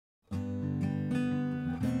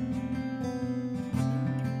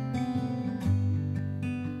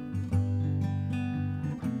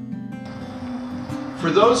For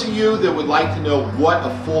those of you that would like to know what a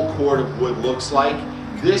full cord of wood looks like,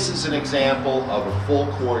 this is an example of a full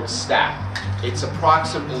cord stack. It's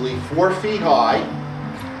approximately 4 feet high,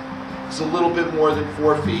 it's a little bit more than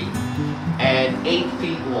 4 feet, and 8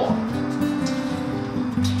 feet long.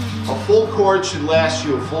 A full cord should last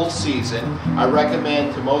you a full season. I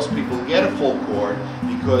recommend to most people get a full cord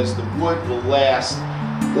because the wood will last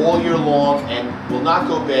all year long and will not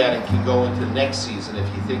go bad and can go into the next season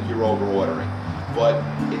if you think you're over ordering. But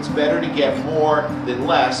it's better to get more than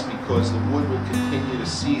less because the wood will continue to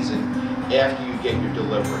season after you get your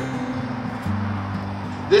delivery.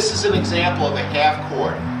 This is an example of a half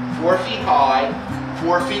cord, 4 feet high,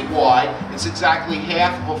 4 feet wide. It's exactly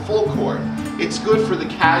half of a full cord. It's good for the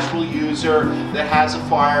casual user that has a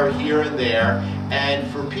fire here and there, and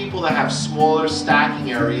for people that have smaller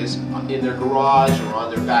stacking areas in their garage or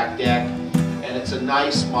on their back deck, and it's a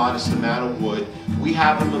nice modest amount of wood. We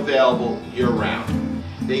have them available year-round.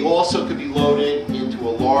 They also could be loaded into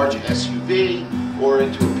a large SUV or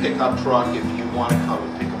into a pickup truck if you want to come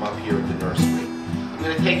and pick them up here at the nursery. I'm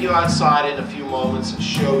going to take you outside in a few moments and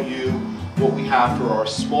show you what we have for our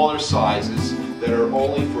smaller sizes that are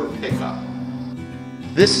only for pickup.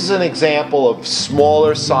 This is an example of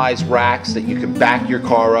smaller size racks that you can back your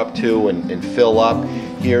car up to and fill up.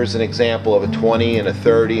 Here's an example of a 20 and a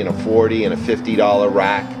 30 and a 40 and a $50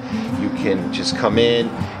 rack. You can just come in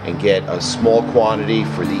and get a small quantity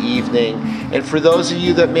for the evening. And for those of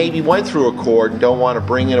you that maybe went through a cord and don't want to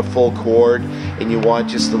bring in a full cord and you want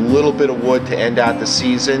just a little bit of wood to end out the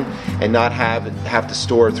season and not have to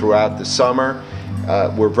store it throughout the summer,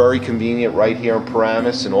 we're very convenient right here in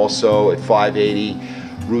Paramus and also at 580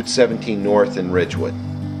 Route 17 North in Ridgewood.